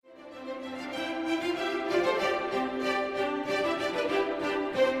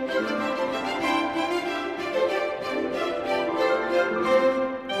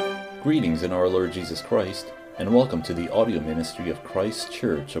Greetings in our Lord Jesus Christ, and welcome to the audio ministry of Christ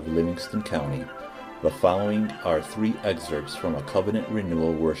Church of Livingston County. The following are 3 excerpts from a covenant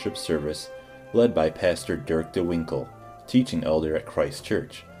renewal worship service led by Pastor Dirk DeWinkle, teaching elder at Christ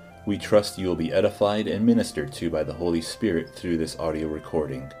Church. We trust you will be edified and ministered to by the Holy Spirit through this audio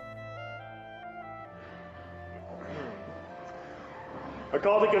recording. Our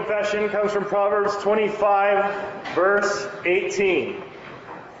call to confession comes from Proverbs 25, verse 18.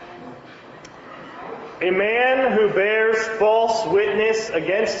 A man who bears false witness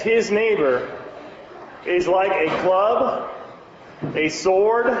against his neighbor is like a club, a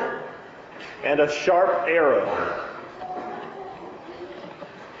sword, and a sharp arrow.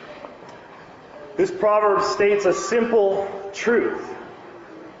 This proverb states a simple truth,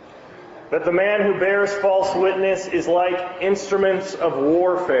 that the man who bears false witness is like instruments of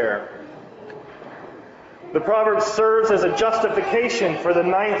warfare. The proverb serves as a justification for the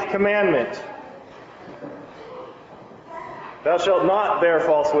 9th commandment. Thou shalt not bear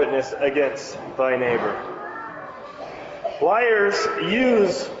false witness against thy neighbor. Liars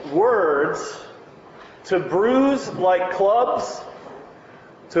use words to bruise like clubs,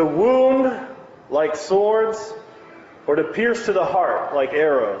 to wound like swords, or to pierce to the heart like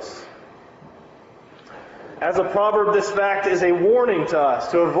arrows. As a proverb, this fact is a warning to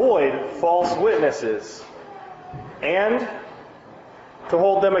us to avoid false witnesses and to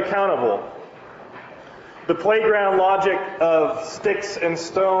hold them accountable. The playground logic of sticks and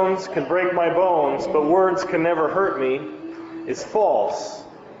stones can break my bones, but words can never hurt me is false.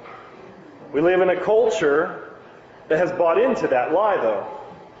 We live in a culture that has bought into that lie, though.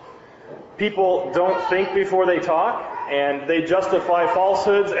 People don't think before they talk, and they justify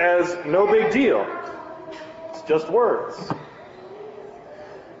falsehoods as no big deal. It's just words.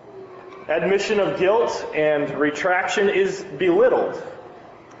 Admission of guilt and retraction is belittled.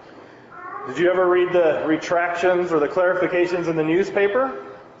 Did you ever read the retractions or the clarifications in the newspaper?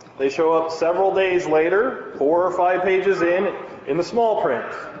 They show up several days later, 4 or 5 pages in the small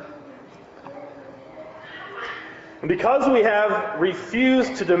print. And because we have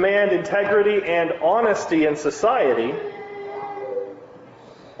refused to demand integrity and honesty in society,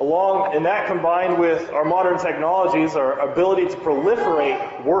 and that combined with our modern technologies, our ability to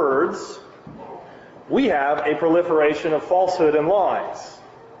proliferate words, we have a proliferation of falsehood and lies.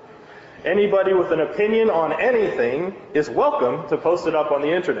 Anybody with an opinion on anything is welcome to post it up on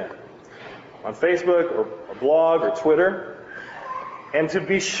the internet, on Facebook or a blog or Twitter. And to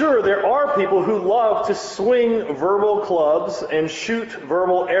be sure, there are people who love to swing verbal clubs and shoot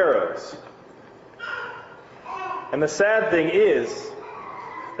verbal arrows. And the sad thing is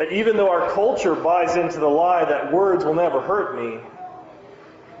that even though our culture buys into the lie that words will never hurt me,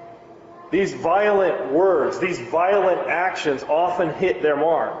 these violent words, these violent actions often hit their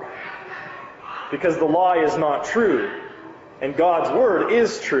mark. Because the lie is not true, and God's word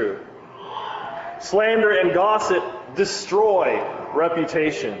is true. Slander and gossip destroy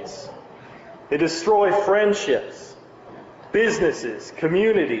reputations. They destroy friendships, businesses,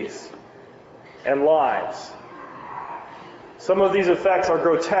 communities, and lives. Some of these effects are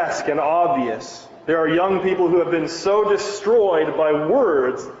grotesque and obvious. There are young people who have been so destroyed by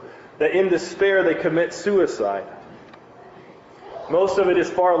words that in despair they commit suicide. Most of it is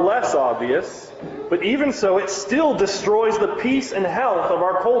far less obvious, but even so, it still destroys the peace and health of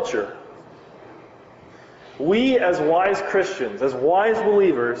our culture. We, as wise Christians, as wise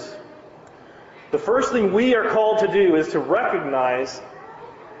believers, the first thing we are called to do is to recognize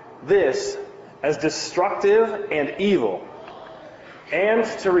this as destructive and evil, and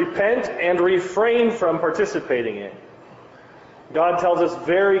to repent and refrain from participating in it. God tells us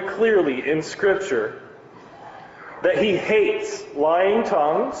very clearly in Scripture that He hates lying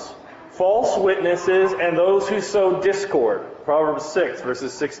tongues, false witnesses, and those who sow discord. Proverbs 6,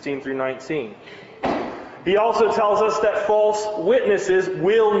 verses 16 through 19. He also tells us that false witnesses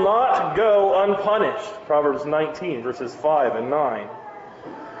will not go unpunished. Proverbs 19, verses 5 and 9.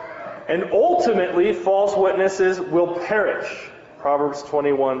 And ultimately, false witnesses will perish. Proverbs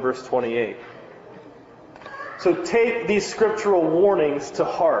 21, verse 28. So take these scriptural warnings to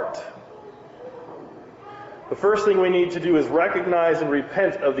heart. The first thing we need to do is recognize and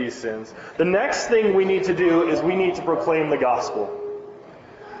repent of these sins. The next thing we need to do is we need to proclaim the gospel.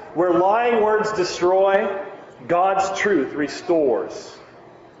 Where lying words destroy, God's truth restores.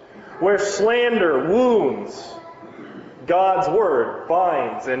 Where slander wounds, God's word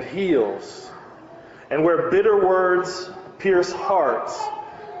binds and heals. And where bitter words pierce hearts,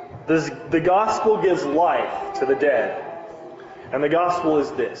 the gospel gives life to the dead. And the gospel is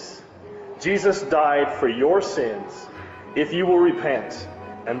this: Jesus died for your sins if you will repent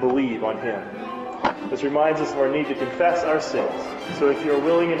and believe on Him. This reminds us of our need to confess our sins. So if you are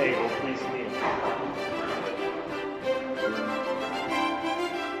willing and able, please kneel.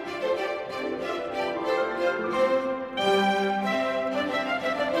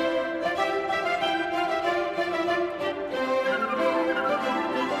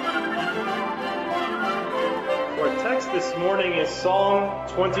 Our text this morning is Psalm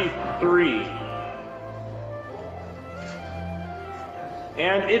 23.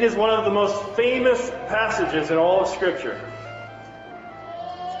 And it is one of the most famous passages in all of Scripture.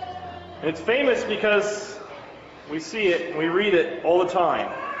 And it's famous because we see it and we read it all the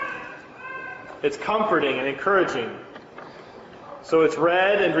time. It's comforting and encouraging. So it's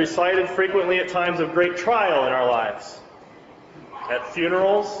read and recited frequently at times of great trial in our lives. At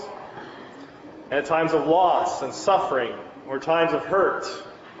funerals, and at times of loss and suffering, or times of hurt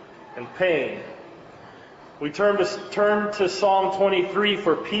and pain. We turn to Psalm 23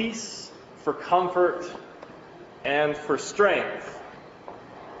 for peace, for comfort, and for strength.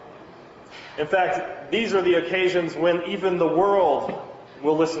 In fact, these are the occasions when even the world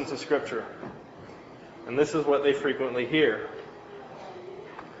will listen to Scripture. And this is what they frequently hear.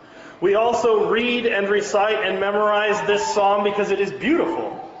 We also read and recite and memorize this psalm because it is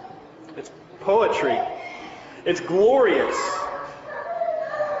beautiful. It's poetry. It's glorious.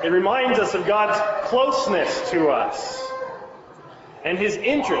 It reminds us of God's closeness to us and His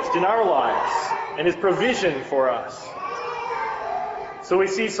interest in our lives and His provision for us. So we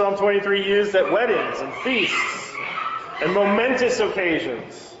see Psalm 23 used at weddings and feasts and momentous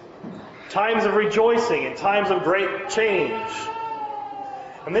occasions, times of rejoicing and times of great change.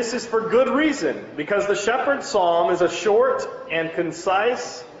 And this is for good reason, because the Shepherd's Psalm is a short and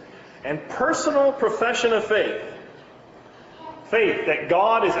concise and personal profession of faith. Faith that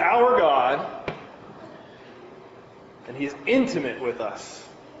God is our God, and He is intimate with us.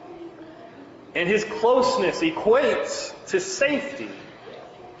 And His closeness equates to safety,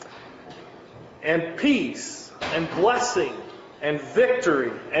 and peace, and blessing, and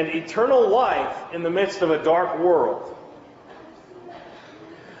victory, and eternal life in the midst of a dark world.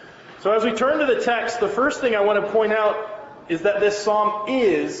 So as we turn to the text, the first thing I want to point out is that this psalm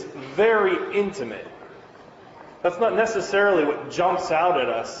is very intimate. That's not necessarily what jumps out at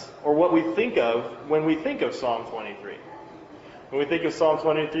us or what we think of when we think of Psalm 23. When we think of Psalm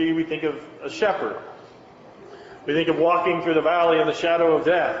 23, we think of a shepherd. We think of walking through the valley of the shadow of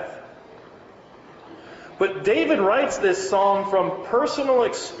death. But David writes this psalm from personal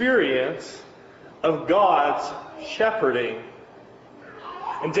experience of God's shepherding.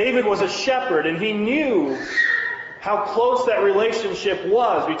 And David was a shepherd, and he knew how close that relationship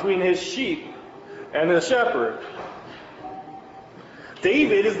was between his sheep and the shepherd.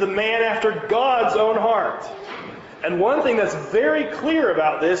 David is the man after God's own heart. And one thing that's very clear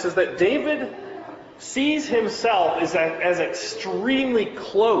about this is that David sees himself as extremely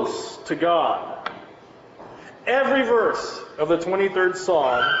close to God. Every verse of the 23rd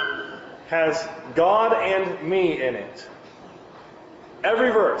Psalm has God and me in it.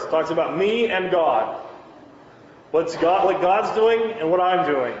 Every verse talks about me and God. What God's doing and what I'm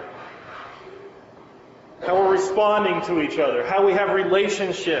doing. How we're responding to each other. How we have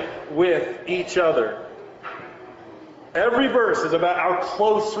relationship with each other. Every verse is about our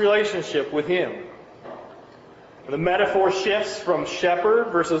close relationship with Him. The metaphor shifts from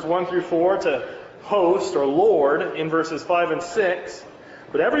shepherd, verses 1 through 4, to host or Lord in verses 5 and 6.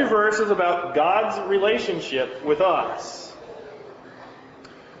 But every verse is about God's relationship with us.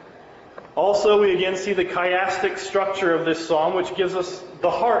 Also, we again see the chiastic structure of this psalm, which gives us the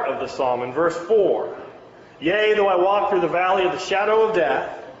heart of the psalm in verse 4. Yea, though I walk through the valley of the shadow of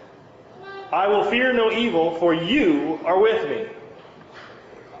death, I will fear no evil, for you are with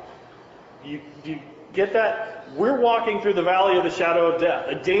me. You get that? We're walking through the valley of the shadow of death,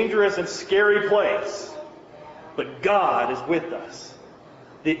 a dangerous and scary place. But God is with us.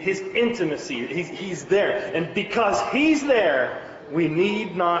 His intimacy, He's there. And because He's there, we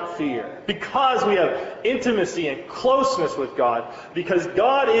need not fear. Because we have intimacy and closeness with God. Because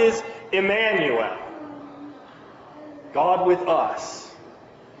God is Emmanuel. God with us.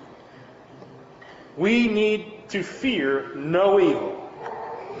 We need to fear no evil.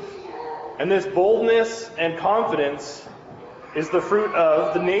 And this boldness and confidence is the fruit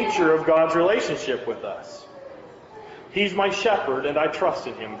of the nature of God's relationship with us. He's my shepherd, and I trust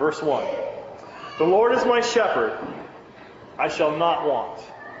in Him. Verse 1. The Lord is my shepherd, I shall not want.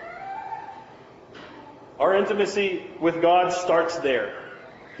 Our intimacy with God starts there.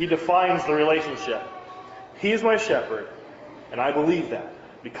 He defines the relationship. He is my shepherd, and I believe that.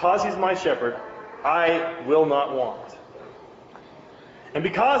 Because He's my shepherd, I will not want. And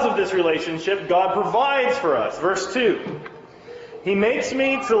because of this relationship, God provides for us. Verse 2. He makes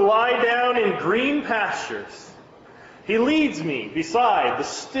me to lie down in green pastures. He leads me beside the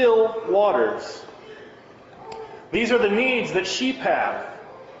still waters. These are the needs that sheep have.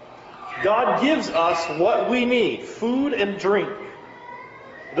 God gives us what we need, food and drink,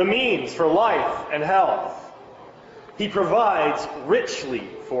 the means for life and health. He provides richly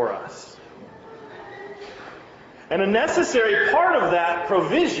for us. And a necessary part of that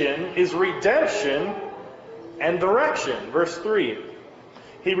provision is redemption and direction. Verse 3.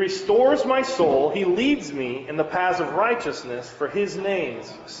 He restores my soul. He leads me in the paths of righteousness for His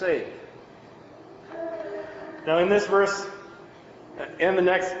name's sake. Now in this verse and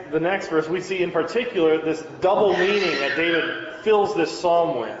the next verse, we see in particular this double meaning that David fills this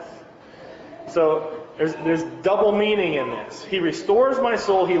psalm with. So there's double meaning in this. He restores my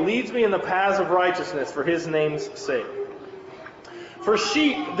soul. He leads me in the paths of righteousness for His name's sake. For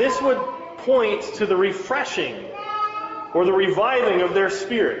sheep, this would point to the refreshing or the reviving of their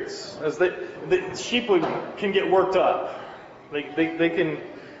spirits, as the sheep can get worked up. They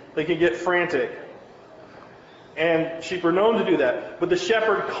can get frantic. And sheep are known to do that. But the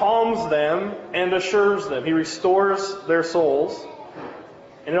shepherd calms them and assures them. He restores their souls.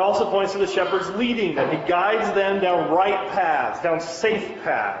 And it also points to the shepherd's leading them. He guides them down right paths, down safe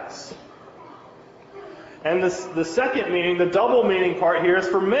paths. And the second meaning, the double meaning part here is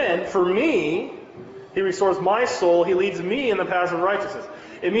for men. For me, He restores my soul. He leads me in the paths of righteousness.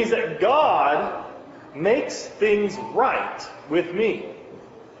 It means that God makes things right with me.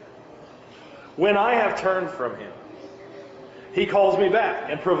 When I have turned from Him, He calls me back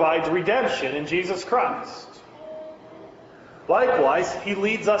and provides redemption in Jesus Christ. Likewise, He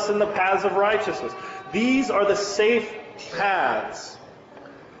leads us in the paths of righteousness. These are the safe paths,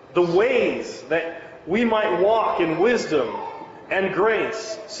 the ways that we might walk in wisdom and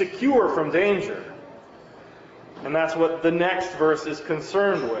grace, secure from danger. And that's what the next verse is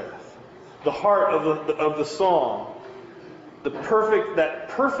concerned with. The heart of the psalm. That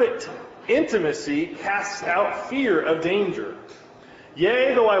perfect intimacy casts out fear of danger.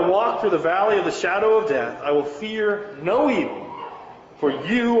 Yea, though I walk through the valley of the shadow of death, I will fear no evil, for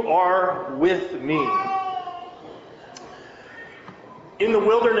You are with me. In the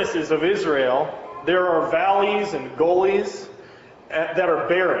wildernesses of Israel, there are valleys and gullies that are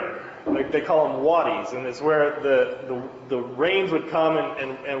barren. Like they call them wadis, and it's where the rains would come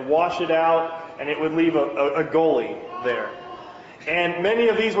and wash it out, and it would leave a gully there. And many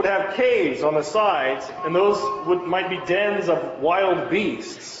of these would have caves on the sides, and those might be dens of wild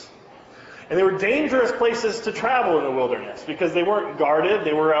beasts. And they were dangerous places to travel in the wilderness because they weren't guarded.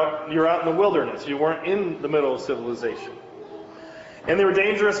 You're out in the wilderness. You weren't in the middle of civilization. And they were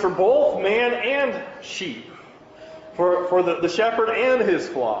dangerous for both man and sheep. For the shepherd and his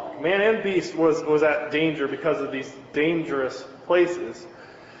flock. Man and beast was at danger because of these dangerous places.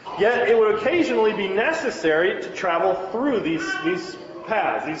 Yet it would occasionally be necessary to travel through these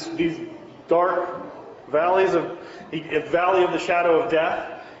paths, these dark valleys of the valley of the shadow of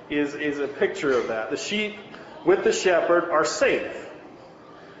death is a picture of that. The sheep with the shepherd are safe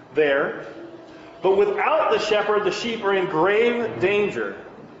there, but without the shepherd, the sheep are in grave danger.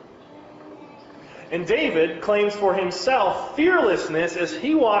 And David claims for himself fearlessness as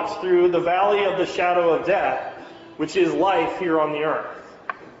he walks through the valley of the shadow of death, which is life here on the earth.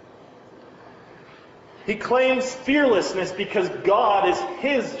 He claims fearlessness because God is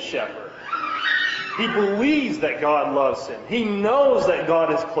his shepherd. He believes that God loves him. He knows that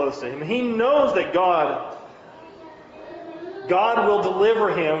God is close to him. He knows that God will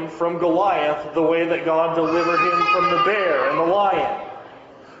deliver him from Goliath the way that God delivered him from the bear and the lion.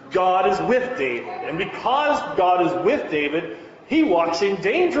 God is with David. And because God is with David, he walks in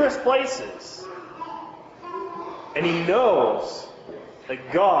dangerous places. And he knows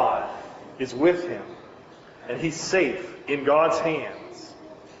that God is with him. And he's safe in God's hands.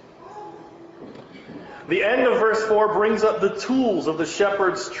 The end of verse 4 brings up the tools of the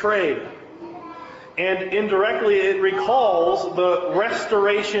shepherd's trade. And indirectly it recalls the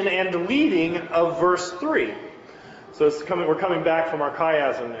restoration and leading of verse 3. So we're coming back from our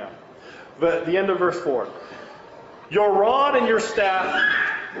chiasm now. But the end of verse 4. Your rod and your staff,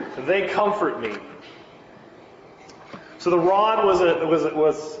 they comfort me. So the rod was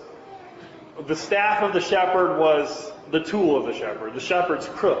the staff of the shepherd was the tool of the shepherd's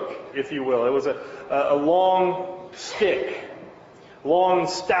crook, if you will. It was a long stick, long,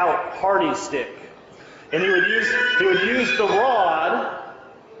 stout, hardy stick. And he would use the rod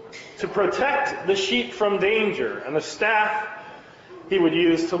to protect the sheep from danger, and the staff he would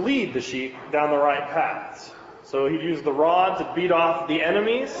use to lead the sheep down the right paths. So he'd use the rod to beat off the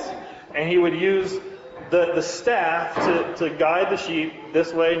enemies, and he would use the staff to guide the sheep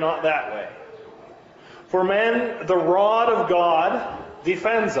this way, not that way. For men, the rod of God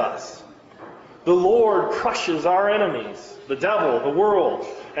defends us. The Lord crushes our enemies, the devil, the world,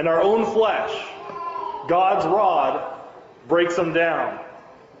 and our own flesh. God's rod breaks them down.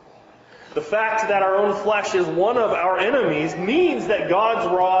 The fact that our own flesh is one of our enemies means that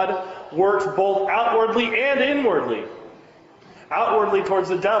God's rod works both outwardly and inwardly. Outwardly towards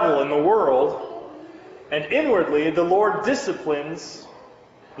the devil and the world, and inwardly the Lord disciplines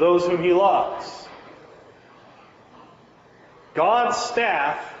those whom he loves. God's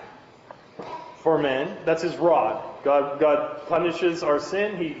staff for men, that's his rod. God punishes our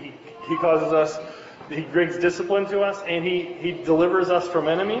sin. He causes us, he brings discipline to us, and he delivers us from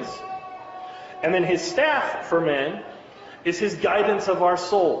enemies. And then his staff for men is his guidance of our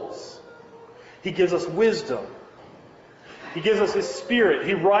souls. He gives us wisdom. He gives us his Spirit.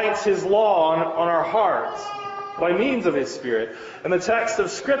 He writes his law on our hearts by means of his Spirit. And the text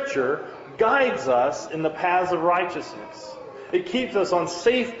of Scripture guides us in the paths of righteousness. It keeps us on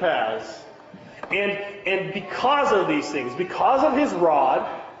safe paths. And because of these things, because of his rod,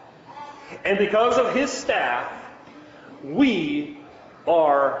 and because of his staff, we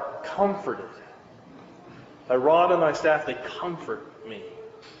are comforted. Thy rod and thy staff, they comfort me.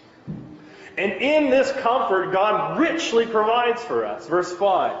 And in this comfort, God richly provides for us. Verse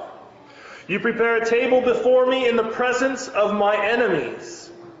 5. You prepare a table before me in the presence of my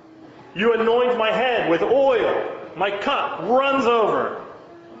enemies. You anoint my head with oil. My cup runs over.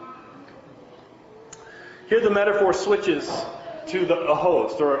 Here the metaphor switches to a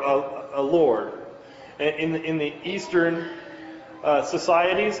host or a lord. In the Eastern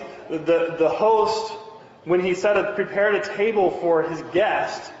societies, the host, when he prepared a table for his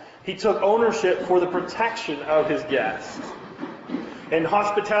guest, he took ownership for the protection of his guest. And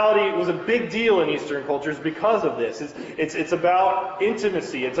hospitality was a big deal in Eastern cultures because of this. It's about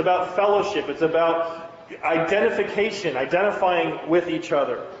intimacy. It's about fellowship. It's about identifying with each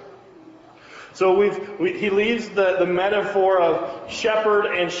other. So he leaves the metaphor of shepherd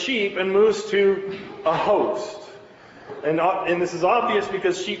and sheep and moves to a host. And this is obvious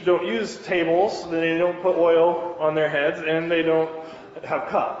because sheep don't use tables, they don't put oil on their heads, and they don't have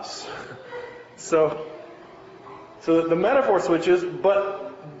cups. So the metaphor switches,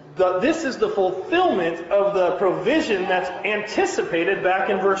 but this is the fulfillment of the provision that's anticipated back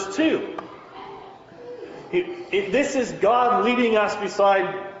in verse 2. This is God leading us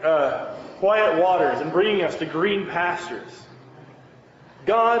beside quiet waters and bringing us to green pastures.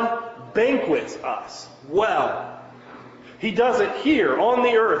 God banquets us well. He does it here on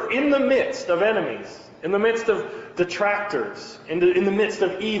the earth, in the midst of enemies, in the midst of detractors, in the midst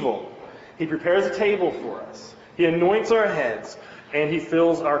of evil. He prepares a table for us. He anoints our heads, and he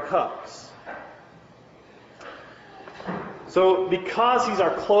fills our cups. So because he's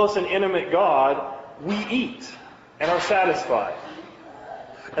our close and intimate God, we eat and are satisfied.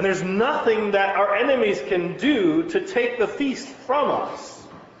 And there's nothing that our enemies can do to take the feast from us.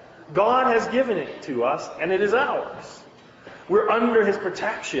 God has given it to us, and it is ours. We're under his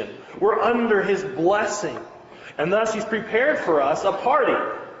protection. We're under his blessing. And thus he's prepared for us a party.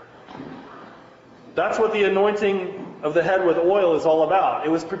 That's what the anointing of the head with oil is all about.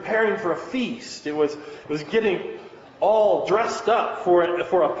 It was preparing for a feast. It was getting all dressed up for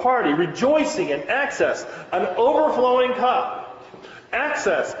a party, rejoicing in excess, an overflowing cup.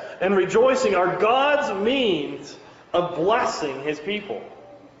 Access and rejoicing are God's means of blessing his people.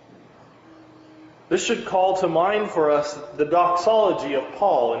 This should call to mind for us the doxology of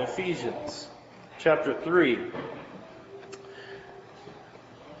Paul in Ephesians chapter 3,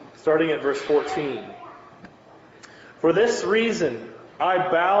 starting at verse 14. For this reason I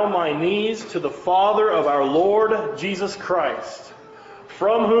bow my knees to the Father of our Lord Jesus Christ,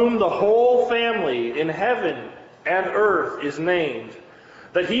 from whom the whole family in heaven and earth is named,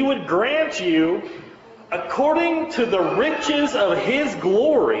 that he would grant you, according to the riches of his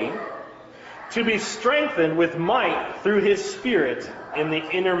glory, to be strengthened with might through his Spirit in the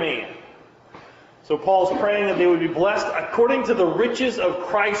inner man. So Paul's praying that they would be blessed according to the riches of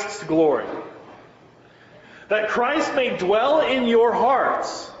Christ's glory. That Christ may dwell in your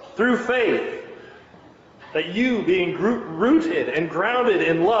hearts through faith, that you, being rooted and grounded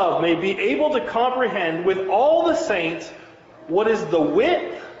in love, may be able to comprehend with all the saints what is the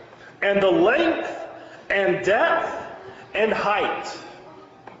width and the length and depth and height,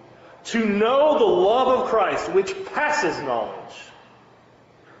 to know the love of Christ, which passes knowledge,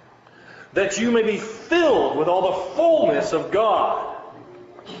 that you may be filled with all the fullness of God.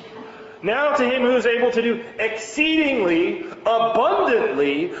 Now to him who is able to do exceedingly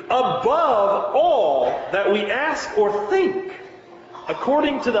abundantly above all that we ask or think,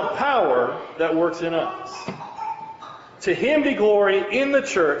 according to the power that works in us. To him be glory in the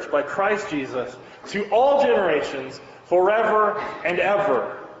church by Christ Jesus, to all generations, forever and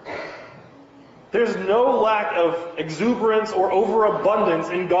ever. There's no lack of exuberance or overabundance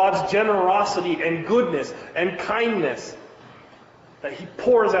in God's generosity and goodness and kindness that he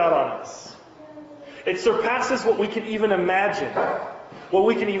pours out on us. It surpasses what we can even imagine, what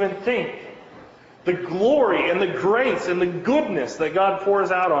we can even think. The glory and the grace and the goodness that God pours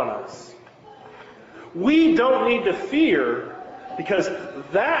out on us. We don't need to fear, because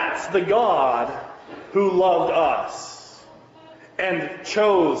that's the God who loved us and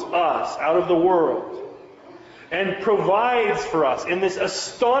chose us out of the world and provides for us in this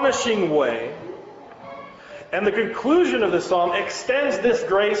astonishing way. And the conclusion of the psalm extends this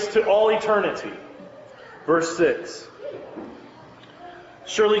grace to all eternity. Verse 6.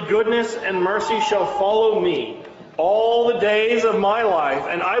 Surely goodness and mercy shall follow me all the days of my life,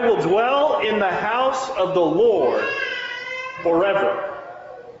 and I will dwell in the house of the Lord forever.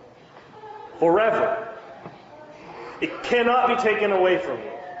 Forever. It cannot be taken away from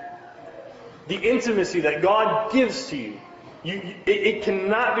you. The intimacy that God gives to you, it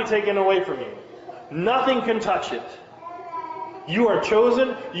cannot be taken away from you. Nothing can touch it. You are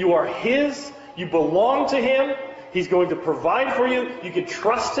chosen. You are His. You belong to Him. He's going to provide for you. You can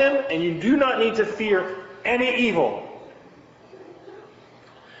trust Him, and you do not need to fear any evil.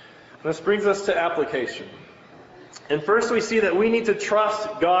 This brings us to application. And first we see that we need to trust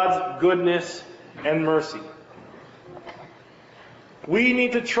God's goodness and mercy. We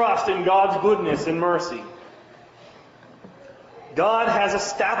need to trust in God's goodness and mercy. God has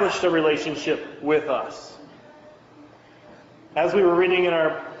established a relationship with us. As we were reading in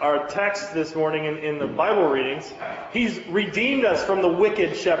our text this morning in the Bible readings, He's redeemed us from the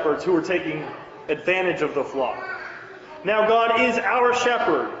wicked shepherds who were taking advantage of the flock. Now God is our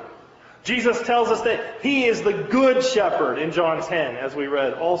shepherd. Jesus tells us that He is the good shepherd in John 10, as we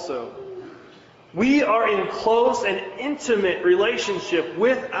read also. We are in close and intimate relationship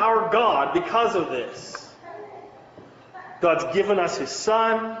with our God because of this. God's given us His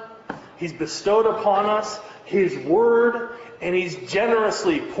Son. He's bestowed upon us His Word, and He's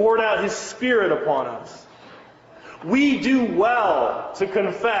generously poured out His Spirit upon us. We do well to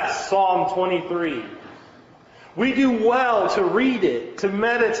confess Psalm 23. We do well to read it, to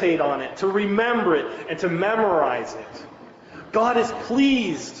meditate on it, to remember it, and to memorize it. God is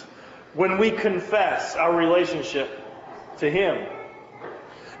pleased when we confess our relationship to Him.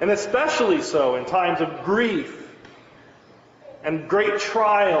 And especially so in times of grief and great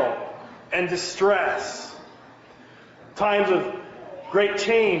trial and distress, times of great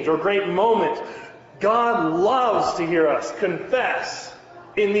change or great moment. God loves to hear us confess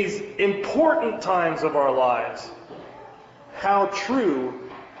in these important times of our lives how true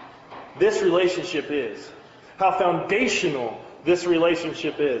this relationship is, how foundational this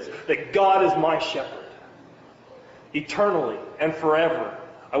relationship is, that God is my shepherd. Eternally and forever,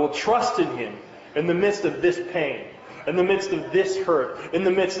 I will trust in Him in the midst of this pain, in the midst of this hurt, in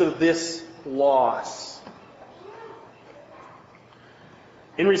the midst of this loss.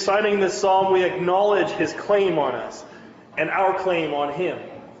 In reciting this psalm, we acknowledge His claim on us and our claim on Him.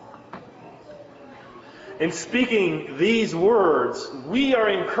 In speaking these words, we are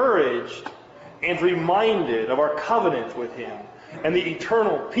encouraged and reminded of our covenant with Him and the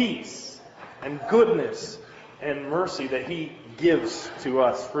eternal peace and goodness and mercy that He gives to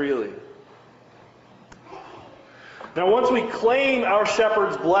us freely. Now, once we claim our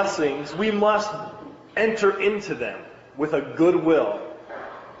shepherd's blessings, we must enter into them with a good will.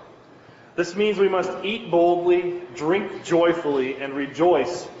 This means we must eat boldly, drink joyfully, and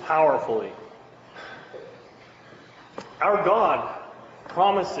rejoice powerfully. Our God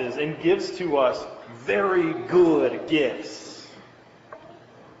promises and gives to us very good gifts.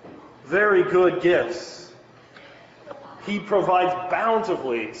 Very good gifts. He provides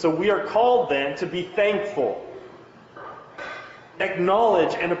bountifully, so we are called then to be thankful.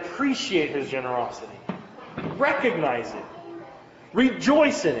 Acknowledge and appreciate His generosity. Recognize it.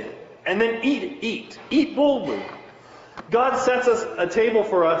 Rejoice in it. And then eat boldly. God sets us a table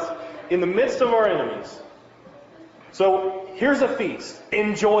for us in the midst of our enemies. So here's a feast.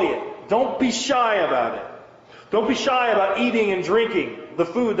 Enjoy it. Don't be shy about it. Don't be shy about eating and drinking the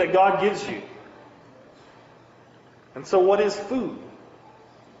food that God gives you. And so what is food?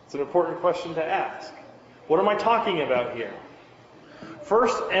 It's an important question to ask. What am I talking about here?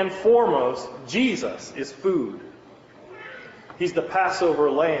 First and foremost, Jesus is food. He's the Passover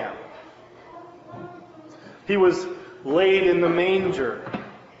lamb. He was laid in the manger.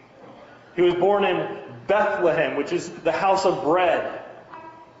 He was born in Bethlehem, which is the house of bread.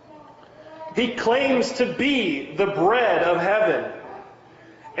 He claims to be the bread of heaven.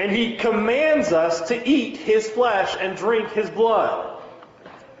 And he commands us to eat his flesh and drink his blood.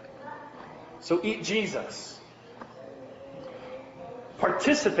 So eat Jesus.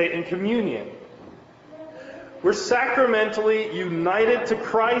 Participate in communion. We're sacramentally united to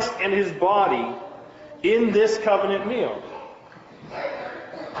Christ and his body in this covenant meal.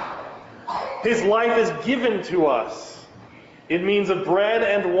 His life is given to us in means of bread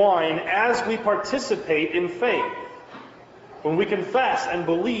and wine as we participate in faith. When we confess and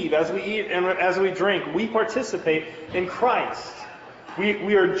believe as we eat and as we drink, we participate in Christ.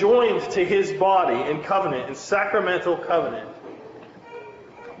 We are joined to his body in covenant, in sacramental covenant.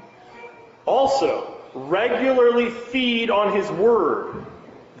 Also, regularly feed on his word.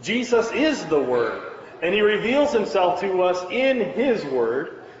 Jesus is the word, and he reveals himself to us in his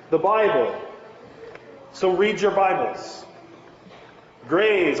word, the Bible. So read your Bibles.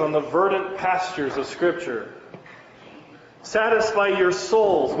 Graze on the verdant pastures of Scripture. Satisfy your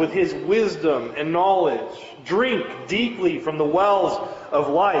souls with his wisdom and knowledge. Drink deeply from the wells of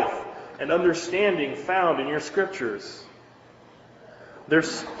life and understanding found in your Scriptures.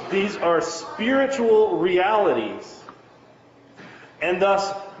 These are spiritual realities, and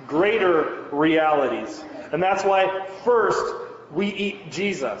thus greater realities. And that's why first we eat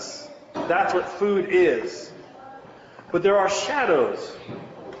Jesus. That's what food is. But there are shadows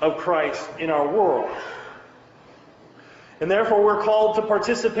of Christ in our world. And therefore we're called to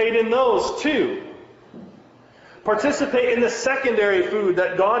participate in those too. Participate in the secondary food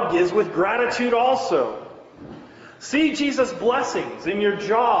that God gives with gratitude also. See Jesus' blessings in your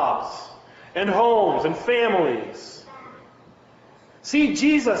jobs and homes and families. See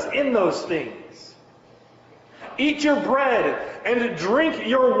Jesus in those things. Eat your bread and drink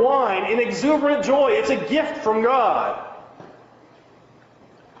your wine in exuberant joy. It's a gift from God.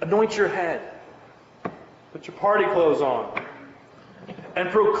 Anoint your head. Put your party clothes on.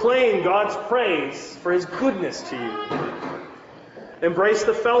 And proclaim God's praise for his goodness to you. Embrace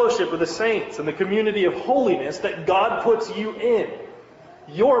the fellowship of the saints and the community of holiness that God puts you in.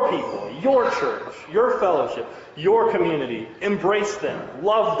 Your people, your church, your fellowship, your community. Embrace them.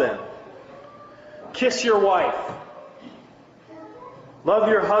 Love them. Kiss your wife. Love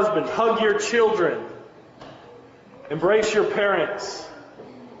your husband. Hug your children. Embrace your parents.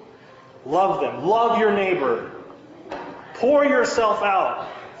 Love them. Love your neighbor. Pour yourself out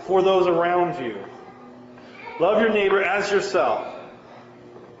for those around you. Love your neighbor as yourself.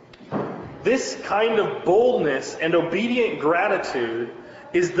 This kind of boldness and obedient gratitude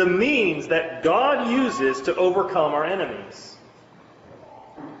is the means that God uses to overcome our enemies.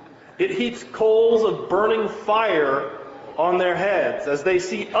 It heaps coals of burning fire on their heads as they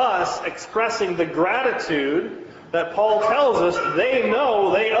see us expressing the gratitude that Paul tells us they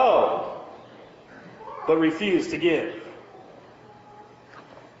know they owe, but refuse to give.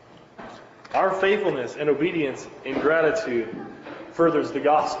 Our faithfulness and obedience in gratitude furthers the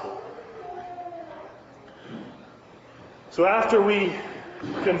gospel. So after we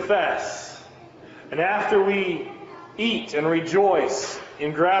confess, and after we eat and rejoice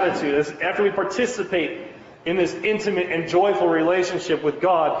in gratitude, after we participate in this intimate and joyful relationship with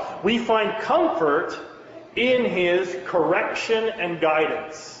God, we find comfort in his correction and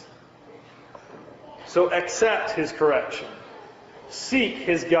guidance. So accept his correction, seek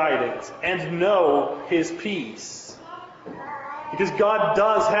his guidance, and know his peace. Because God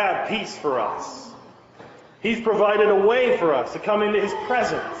does have peace for us. He's provided a way for us to come into his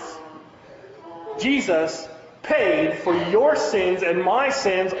presence. Jesus paid for your sins and my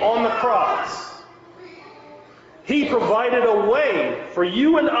sins on the cross. He provided a way for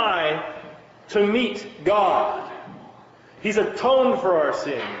you and I to meet God. He's atoned for our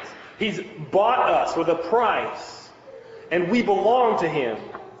sins. He's bought us with a price. And we belong to him,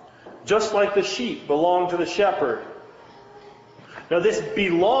 just like the sheep belong to the shepherd. Now this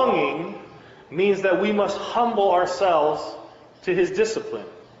belonging means that we must humble ourselves to his discipline.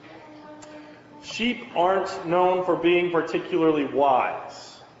 Sheep aren't known for being particularly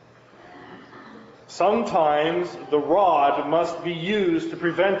wise. Sometimes the rod must be used to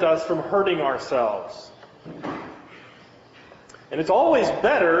prevent us from hurting ourselves. And it's always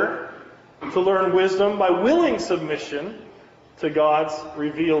better to learn wisdom by willing submission to God's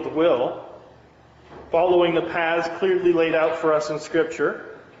revealed will, following the paths clearly laid out for us in Scripture.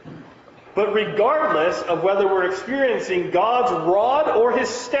 But regardless of whether we're experiencing God's rod or his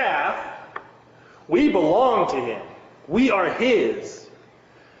staff, we belong to him. We are his.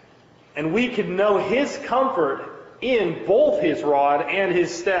 And we can know His comfort in both His rod and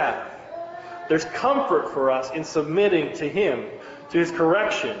His staff. There's comfort for us in submitting to Him, to His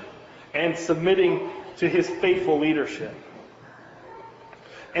correction, and submitting to His faithful leadership.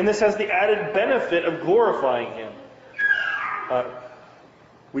 And this has the added benefit of glorifying Him.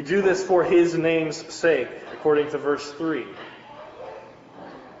 We do this for His name's sake, according to verse 3.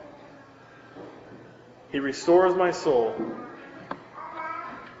 He restores my soul.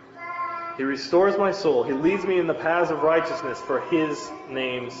 He restores my soul. He leads me in the paths of righteousness for His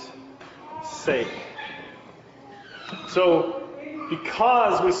name's sake. So,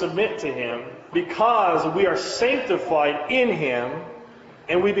 because we submit to Him, because we are sanctified in Him,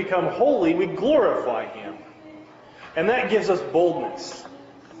 and we become holy, we glorify Him. And that gives us boldness.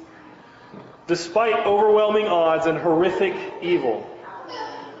 Despite overwhelming odds and horrific evil.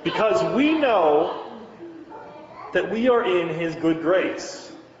 Because we know that we are in His good grace.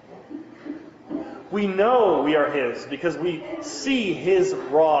 We know we are His because we see His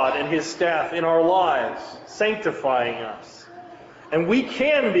rod and His staff in our lives, sanctifying us. And we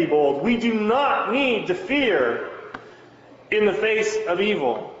can be bold. We do not need to fear in the face of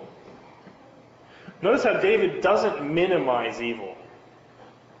evil. Notice how David doesn't minimize evil.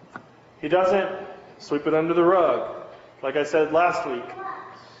 He doesn't sweep it under the rug. Like I said last week,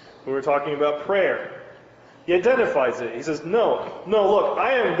 we were talking about prayer. He identifies it. He says, no, look,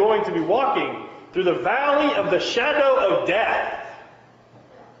 I am going to be walking through the valley of the shadow of death.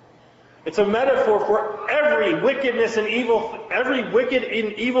 It's a metaphor for every wickedness and evil, every wicked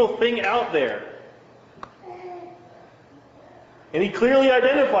and evil thing out there. And he clearly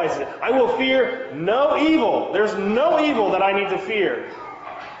identifies it. I will fear no evil. There's no evil that I need to fear.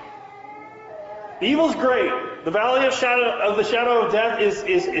 The evil's great. The valley of the shadow of death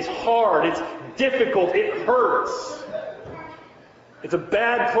is hard. It's difficult. It hurts. It's a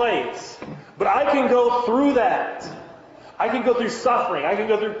bad place. But I can go through that. I can go through suffering. I can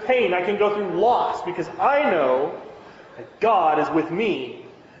go through pain. I can go through loss because I know that God is with me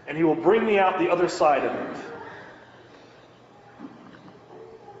and He will bring me out the other side of it.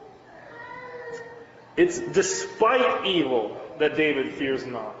 It's despite evil that David fears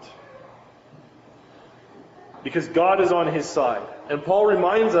not. Because God is on his side. And Paul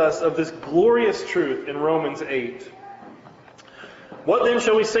reminds us of this glorious truth in Romans 8. What then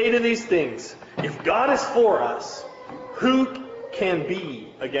shall we say to these things? If God is for us, who can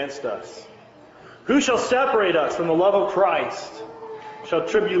be against us? Who shall separate us from the love of Christ? Shall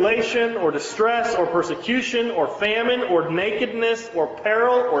tribulation or distress or persecution or famine or nakedness or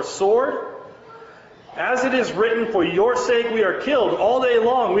peril or sword? As it is written, for your sake we are killed all day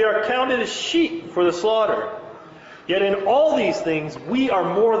long. We are counted as sheep for the slaughter. Yet in all these things we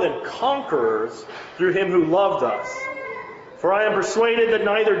are more than conquerors through Him who loved us. For I am persuaded that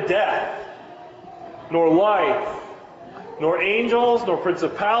neither death, nor life, nor angels, nor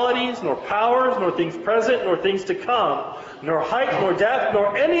principalities, nor powers, nor things present, nor things to come, nor height, nor depth,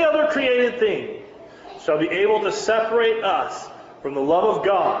 nor any other created thing shall be able to separate us from the love of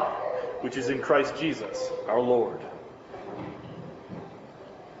God, which is in Christ Jesus, our Lord.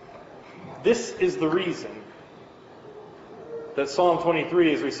 This is the reason that Psalm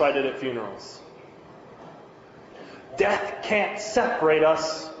 23 is recited at funerals. Death can't separate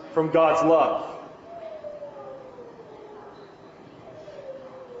us from God's love.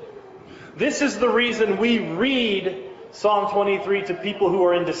 This is the reason we read Psalm 23 to people who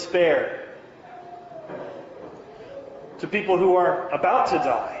are in despair, to people who are about to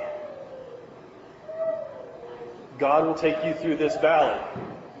die. God will take you through this valley,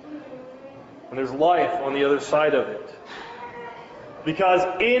 and there's life on the other side of it. Because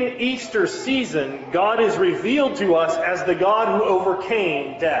in Easter season, God is revealed to us as the God who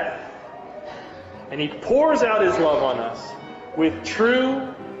overcame death. And He pours out His love on us with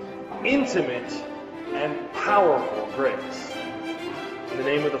true, intimate, and powerful grace. In the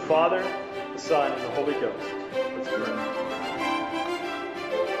name of the Father, the Son, and the Holy Ghost. Let's pray.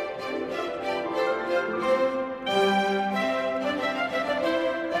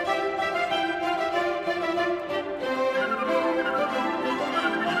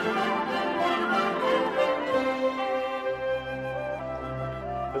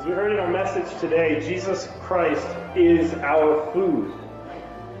 As we heard in our message today, Jesus Christ is our food.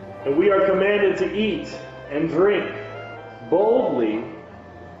 And we are commanded to eat and drink boldly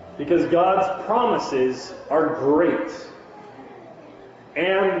because God's promises are great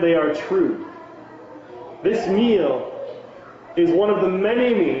and they are true. This meal is one of the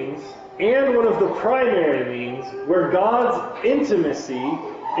many means and one of the primary means where God's intimacy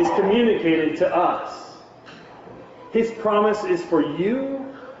is communicated to us. His promise is for you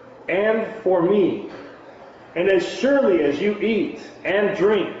and for me. And as surely as you eat and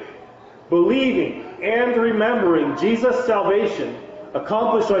drink, believing and remembering Jesus' salvation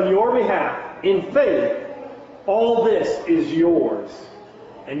accomplished on your behalf in faith, all this is yours,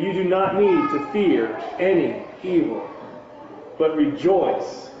 and you do not need to fear any evil, but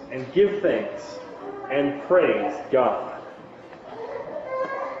rejoice and give thanks and praise God.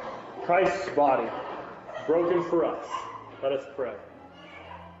 Christ's body, broken for us. Let us pray.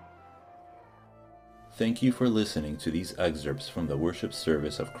 Thank you for listening to these excerpts from the worship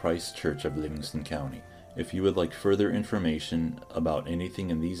service of Christ Church of Livingston County. If you would like further information about anything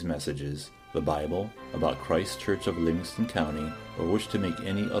in these messages, the Bible, about Christ Church of Livingston County, or wish to make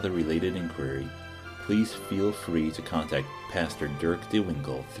any other related inquiry, please feel free to contact Pastor Dirk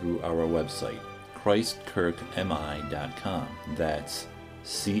DeWinkle through our website, ChristKirkMI.com. That's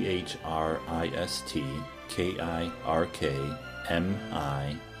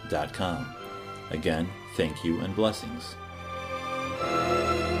ChristKirkMI.com. Again, thank you and blessings.